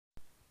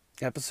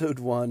Episode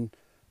 1.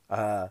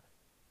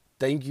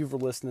 Thank you for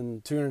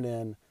listening, tuning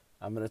in.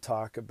 I'm going to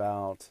talk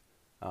about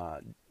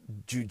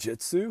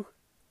jiu-jitsu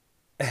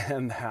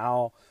and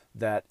how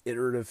that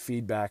iterative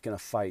feedback in a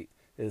fight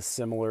is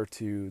similar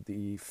to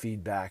the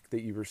feedback that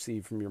you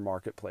receive from your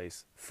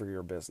marketplace for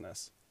your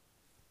business.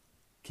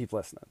 Keep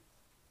listening.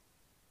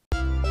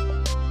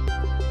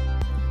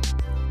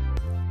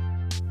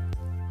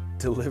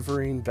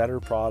 Delivering better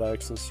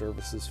products and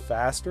services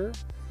faster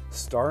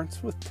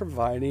starts with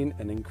providing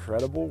an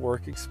incredible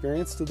work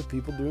experience to the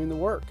people doing the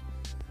work.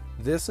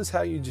 This is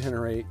how you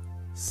generate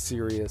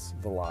serious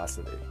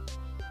velocity.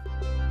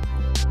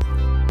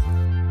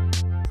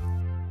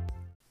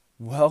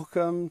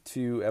 Welcome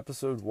to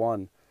episode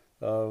 1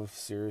 of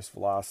Serious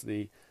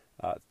Velocity.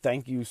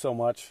 Thank you so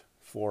much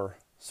for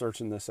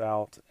searching this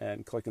out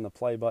and clicking the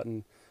play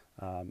button.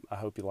 I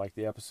hope you like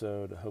the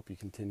episode. I hope you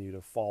continue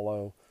to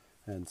follow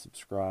and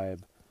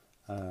subscribe.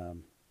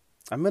 I'm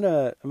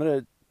gonna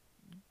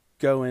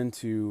go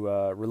into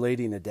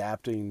relating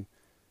adapting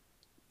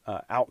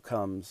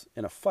outcomes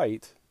in a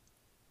fight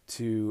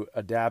to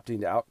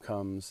adapting to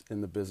outcomes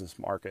in the business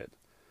market.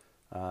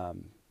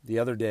 The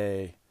other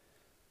day,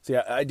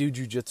 I do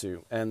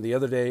jiu-jitsu, and the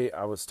other day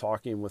I was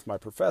talking with my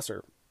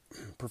professor,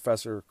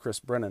 Professor Chris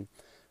Brennan.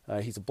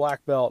 He's a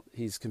black belt.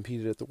 He's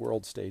competed at the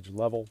world stage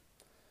level.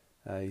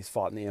 He's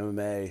fought in the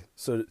MMA.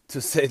 So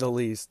to say the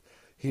least,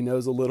 he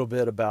knows a little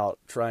bit about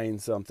trying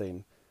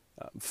something,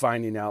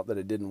 finding out that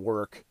it didn't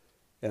work,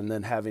 and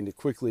then having to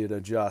quickly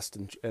adjust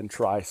and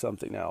try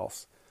something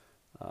else.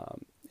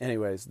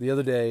 Anyways, the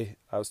other day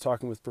I was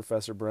talking with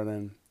Professor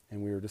Brennan,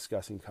 and we were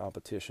discussing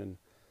competition.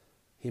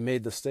 He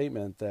made the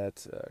statement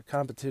that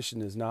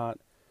competition is not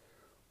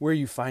where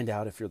you find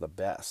out if you're the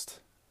best.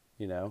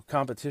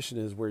 Competition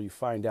is where you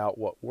find out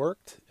what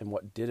worked and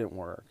what didn't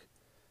work.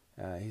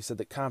 He said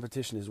that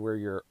competition is where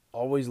you're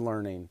always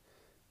learning,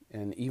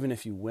 and even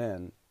if you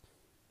win,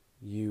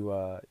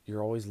 you're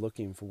always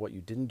looking for what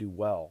you didn't do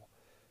well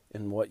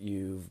and what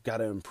you've got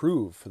to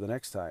improve for the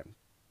next time.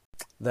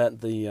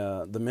 That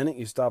the minute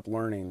you stop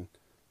learning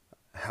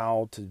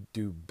how to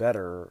do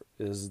better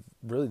is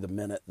really the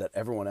minute that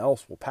everyone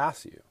else will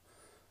pass you.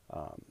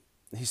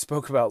 He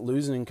spoke about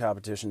losing in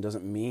competition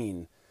doesn't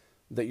mean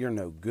that you're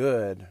no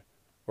good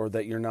or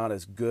that you're not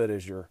as good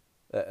as your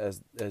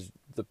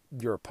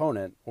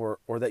opponent,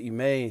 or that you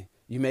may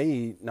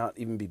not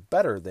even be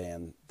better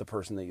than the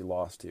person that you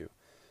lost to,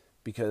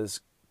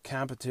 because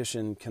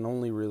competition can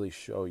only really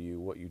show you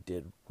what you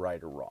did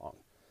right or wrong.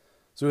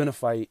 So in a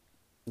fight,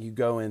 you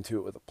go into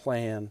it with a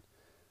plan,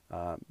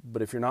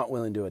 but if you're not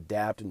willing to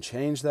adapt and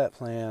change that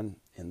plan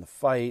in the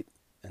fight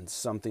and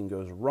something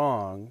goes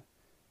wrong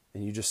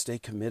and you just stay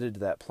committed to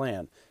that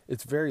plan,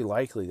 it's very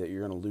likely that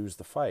you're going to lose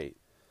the fight.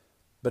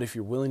 But if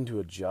you're willing to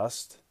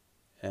adjust,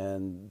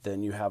 and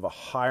then you have a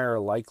higher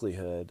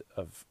likelihood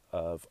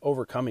of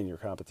overcoming your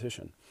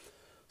competition.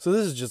 So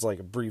this is just like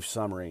a brief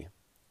summary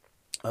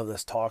of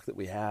this talk that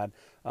we had,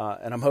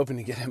 and I'm hoping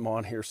to get him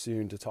on here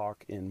soon to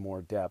talk in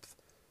more depth.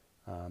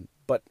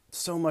 But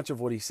so much of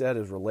what he said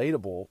is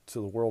relatable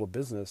to the world of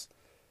business,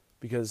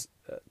 because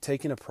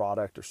taking a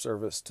product or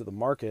service to the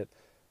market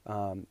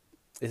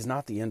is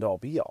not the end-all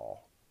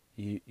be-all.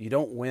 You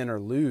don't win or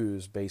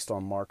lose based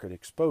on market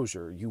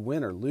exposure. You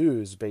win or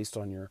lose based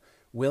on your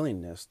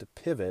willingness to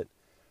pivot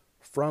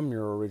from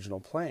your original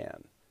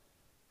plan.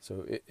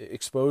 So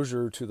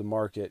exposure to the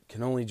market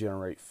can only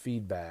generate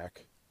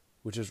feedback,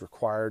 which is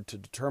required to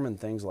determine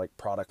things like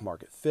product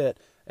market fit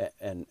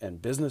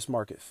and business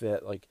market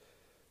fit, like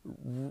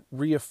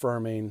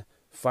reaffirming,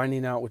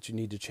 finding out what you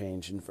need to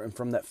change. And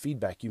from that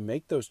feedback, you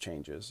make those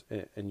changes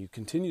and you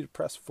continue to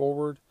press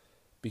forward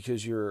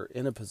because you're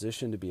in a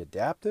position to be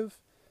adaptive.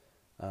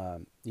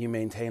 You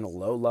maintain a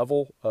low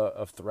level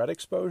of threat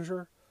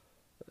exposure.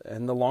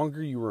 And the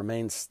longer you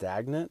remain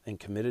stagnant and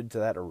committed to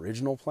that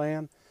original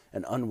plan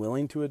and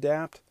unwilling to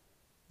adapt,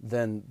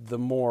 then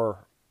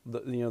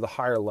the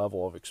higher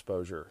level of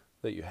exposure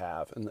that you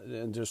have,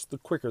 and just the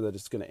quicker that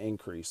it's going to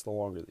increase the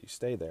longer that you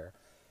stay there.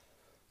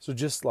 So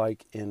just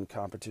like in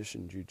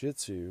competition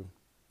jiu-jitsu,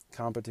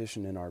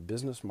 competition in our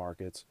business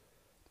markets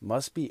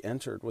must be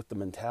entered with the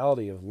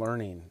mentality of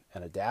learning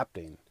and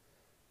adapting.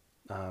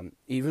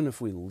 Even if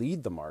we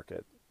lead the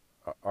market,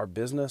 our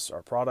business,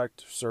 our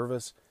product,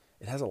 service,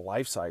 it has a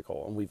life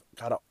cycle, and we've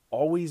got to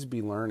always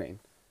be learning,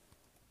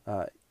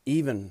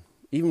 even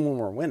when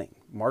we're winning.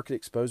 Market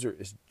exposure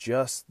is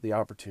just the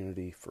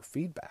opportunity for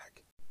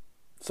feedback.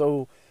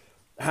 So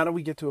how do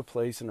we get to a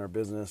place in our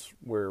business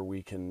where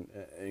we can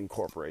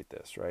incorporate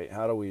this, right?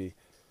 How do we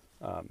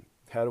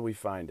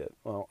find it?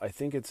 Well, I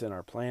think it's in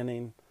our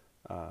planning,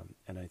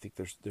 and I think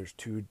there's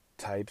two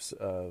types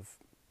of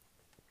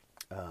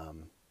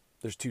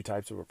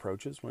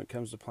approaches when it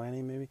comes to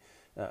planning. Maybe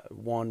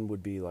one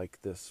would be like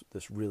this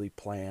really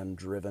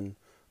plan-driven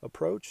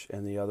approach,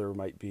 and the other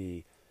might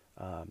be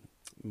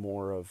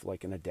more of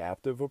like an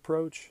adaptive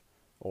approach,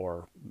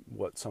 or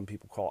what some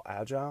people call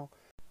agile.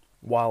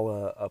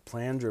 While a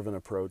plan-driven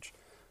approach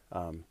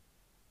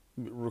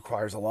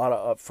requires a lot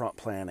of upfront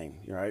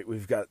planning, right?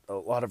 We've got a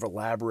lot of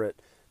elaborate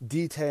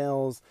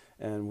details,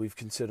 and we've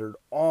considered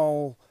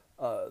all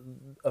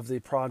of the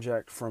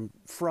project from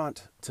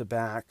front to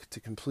back to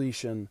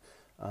completion,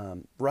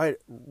 right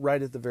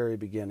at the very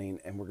beginning,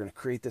 and we're going to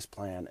create this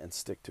plan and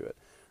stick to it,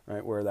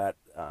 right? Where that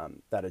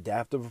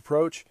adaptive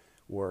approach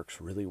works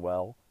really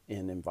well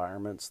in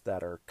environments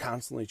that are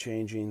constantly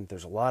changing.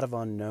 There's a lot of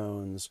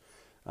unknowns,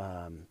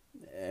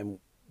 and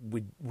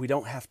we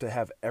don't have to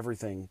have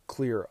everything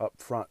clear up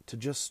front to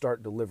just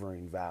start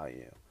delivering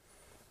value.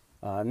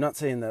 I'm not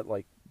saying that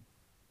like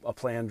a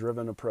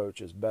plan-driven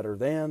approach is better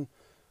than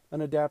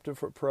an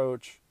adaptive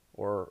approach,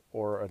 or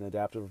an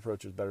adaptive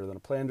approach is better than a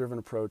plan-driven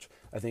approach.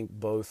 I think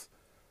both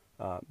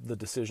the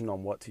decision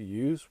on what to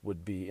use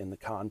would be in the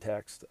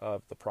context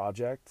of the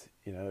project.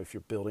 You know, if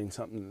you're building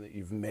something that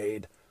you've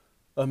made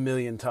a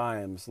million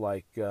times,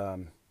 like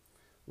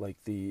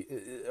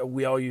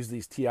we all use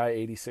these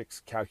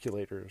TI-86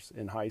 calculators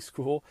in high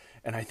school,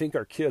 and I think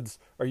our kids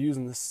are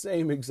using the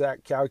same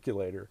exact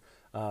calculator.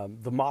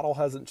 The model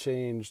hasn't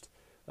changed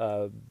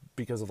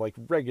because of like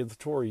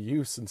regulatory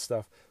use and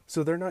stuff,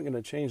 so they're not going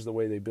to change the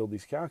way they build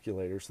these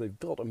calculators. They've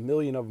built a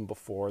million of them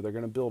before. They're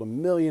going to build a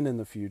million in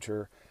the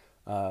future.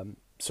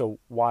 So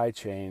why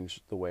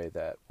change the way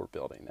that we're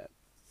building it?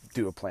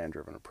 Do a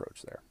plan-driven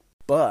approach there.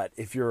 But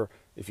if you're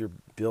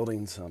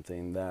building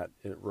something that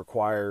it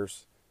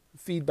requires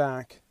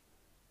feedback,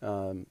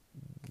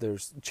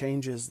 there's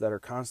changes that are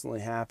constantly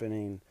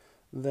happening,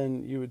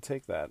 then you would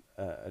take that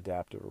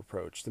adaptive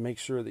approach to make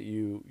sure that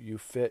you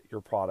fit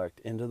your product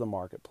into the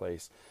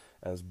marketplace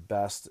as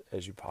best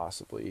as you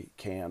possibly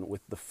can with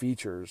the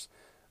features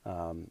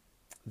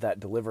that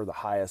deliver the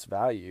highest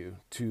value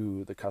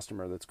to the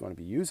customer that's going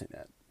to be using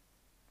it.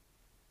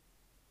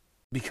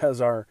 Because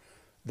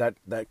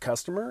that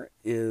customer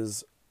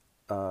is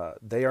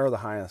they are the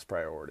highest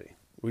priority.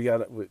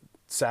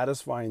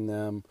 Satisfying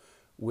them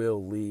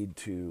will lead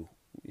to,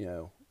 you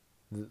know,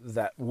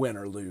 that win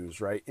or lose,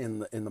 right,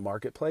 in the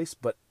marketplace.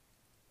 But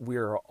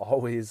we're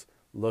always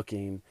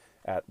looking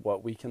at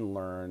what we can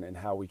learn and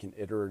how we can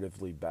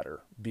iteratively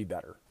be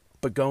better.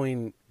 But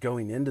going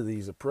into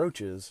these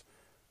approaches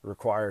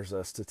requires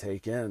us to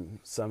take in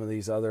some of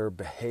these other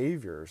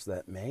behaviors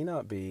that may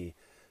not be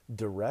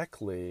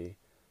directly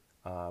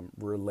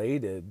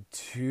related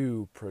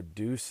to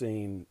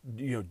producing,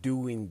 you know,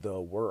 doing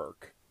the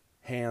work,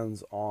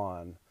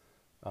 hands-on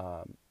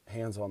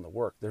the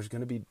work. There's going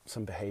to be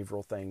some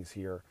behavioral things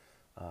here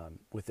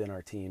within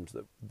our teams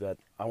that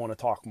I want to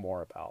talk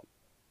more about,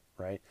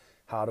 right?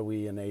 How do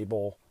we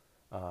enable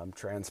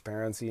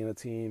transparency in a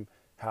team?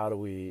 How do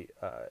we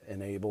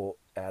enable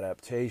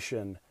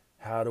adaptation?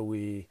 How do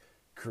we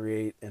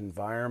create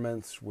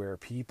environments where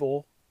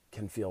people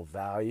can feel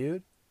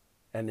valued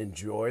and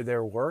enjoy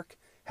their work?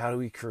 How do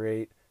we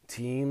create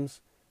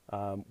teams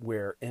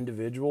where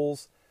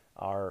individuals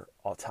are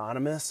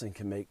autonomous and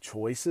can make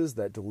choices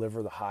that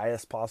deliver the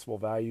highest possible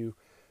value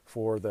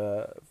for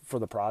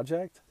the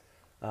project?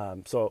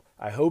 So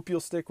I hope you'll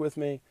stick with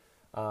me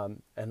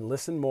and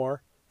listen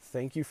more.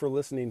 Thank you for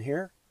listening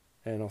here,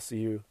 and I'll see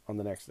you on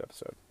the next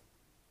episode.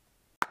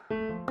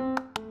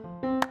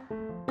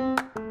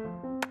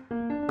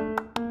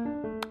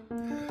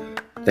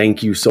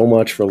 Thank you so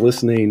much for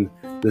listening.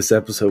 This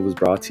episode was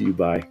brought to you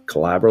by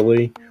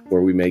Collaborly,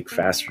 where we make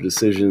faster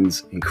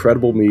decisions,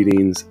 incredible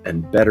meetings,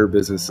 and better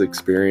business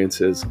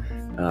experiences.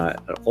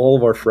 All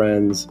of our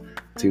friends,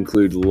 to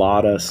include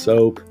Lotta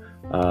Soap.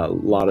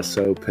 Lotta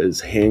Soap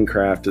is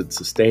handcrafted,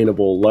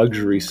 sustainable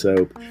luxury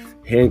soap,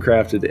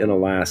 handcrafted in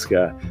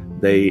Alaska.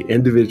 They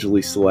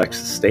individually select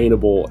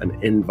sustainable and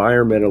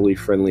environmentally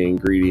friendly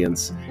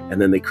ingredients, and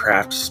then they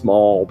craft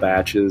small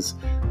batches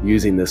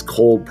using this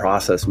cold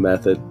process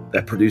method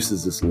that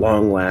produces this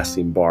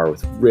long-lasting bar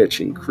with rich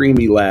and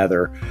creamy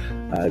lather.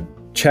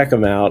 Check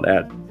them out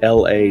at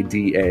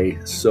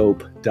ladasoap.com.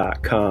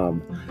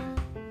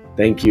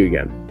 Thank you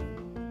again.